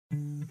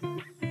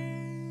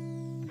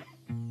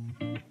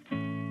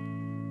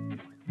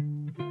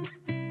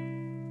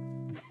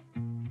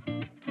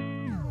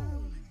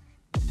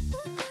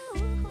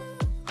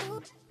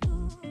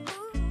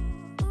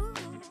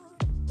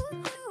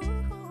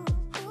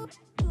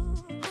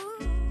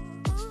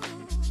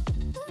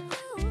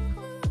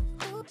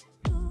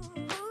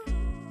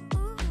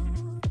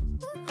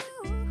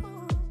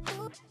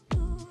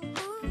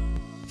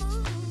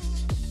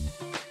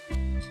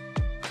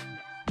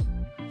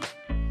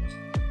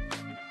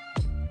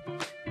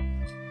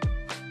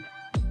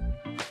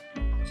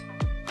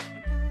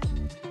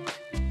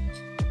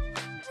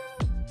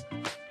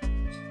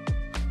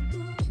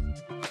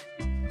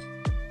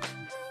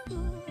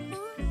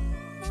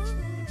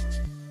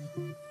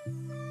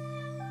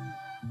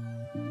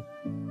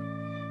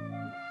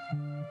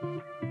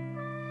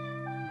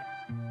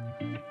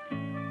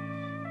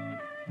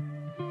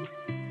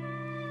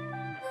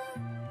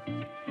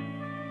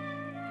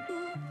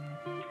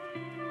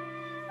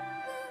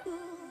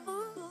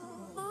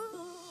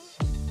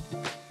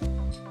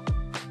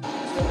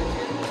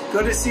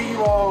Good to see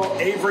you all,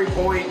 Avery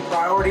Point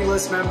priority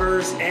list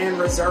members and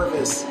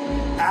reservists.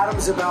 Adam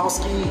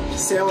Zabowski,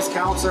 sales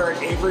counselor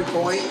at Avery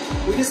Point.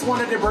 We just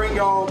wanted to bring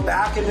y'all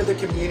back into the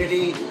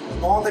community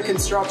on the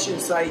construction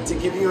site to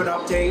give you an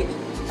update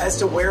as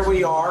to where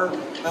we are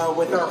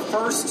with our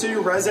first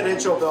two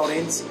residential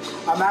buildings.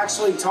 I'm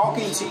actually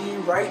talking to you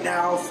right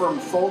now from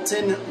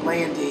Fulton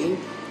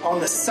Landing on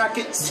the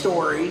second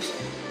story.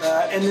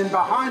 And then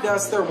behind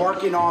us, they're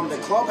working on the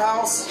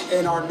clubhouse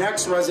and our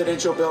next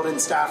residential building,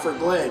 Stafford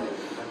Glen.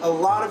 A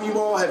lot of you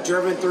all have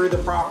driven through the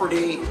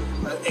property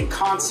and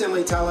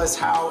constantly tell us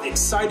how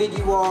excited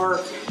you are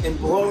and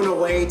blown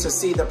away to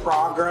see the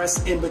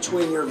progress in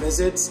between your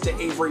visits to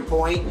Avery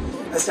Point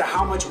as to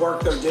how much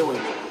work they're doing.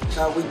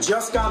 We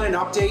just got an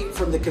update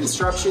from the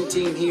construction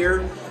team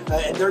here,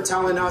 and they're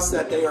telling us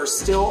that they are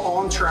still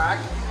on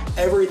track.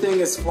 Everything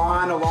is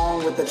flying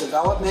along with the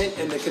development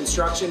and the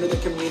construction of the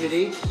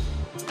community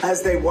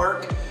as they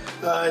work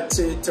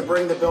to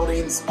bring the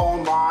buildings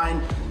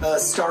online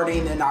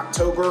starting in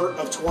October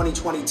of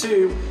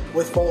 2022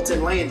 with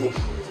Fulton Landing.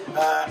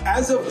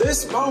 As of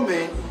this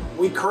moment,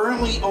 we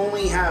currently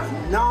only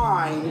have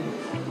 9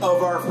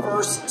 of our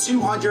first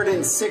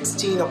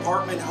 216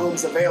 apartment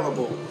homes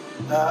available.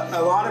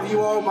 A lot of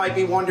you all might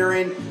be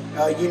wondering,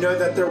 you know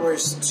that there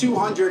was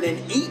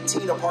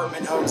 218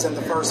 apartment homes in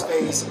the first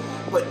phase,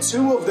 but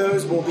 2 of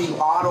those will be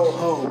model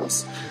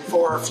homes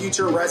for our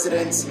future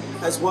residents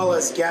as well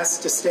as guests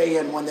to stay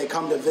in when they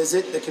come to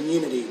visit the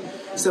community.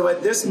 So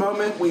at this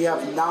moment, we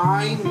have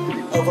 9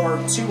 of our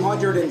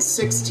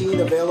 216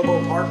 available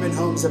apartment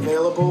homes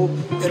available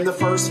in the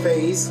first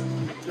phase.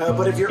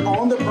 But if you're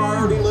on the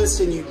priority list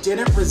and you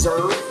didn't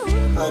reserve,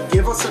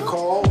 give us a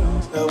call.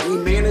 We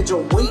manage a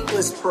wait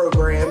list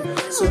program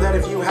so that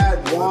if you had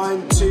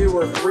 1, 2,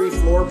 or 3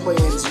 floor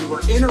plans you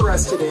were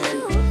interested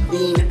in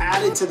being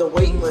added to the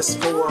wait list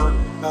for,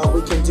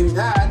 we can do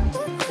that.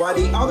 While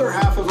the other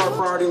half of our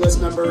priority list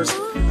members,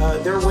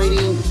 they're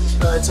waiting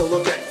to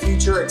look at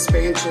future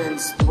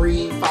expansions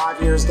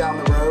 3-5 years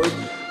down the road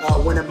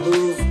when a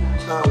move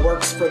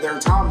works for their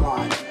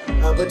timeline.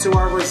 But to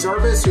our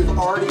reservists who've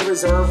already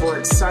reserved, we're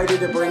excited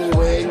to bring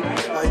you in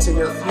to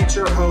your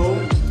future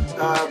home.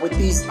 With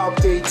these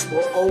updates,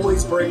 we'll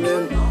always bring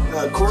them.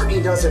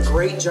 Courtney does a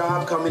great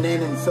job coming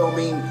in and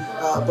filming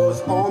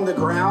both on the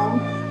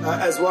ground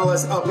as well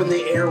as up in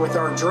the air with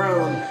our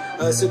drone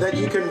so that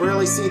you can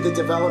really see the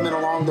development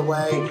along the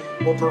way.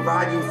 We'll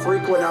provide you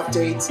frequent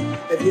updates.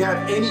 If you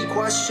have any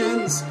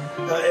questions,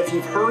 if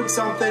you've heard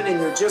something and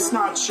you're just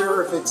not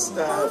sure if it's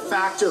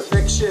fact or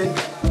fiction,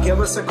 give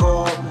us a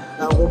call.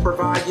 We'll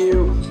provide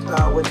you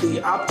with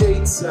the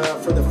updates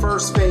for the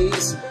first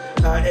phase.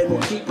 And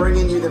we'll keep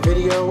bringing you the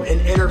video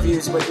and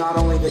interviews with not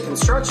only the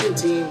construction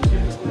team,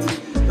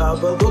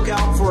 but look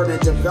out for a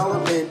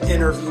development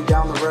interview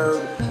down the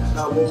road.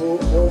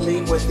 We'll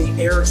meet with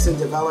the Erickson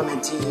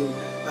development team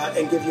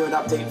and give you an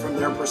update from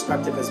their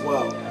perspective as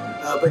well.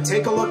 But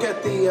take a look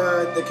at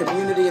the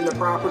community and the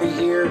property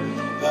here,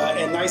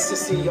 and nice to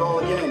see y'all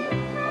again.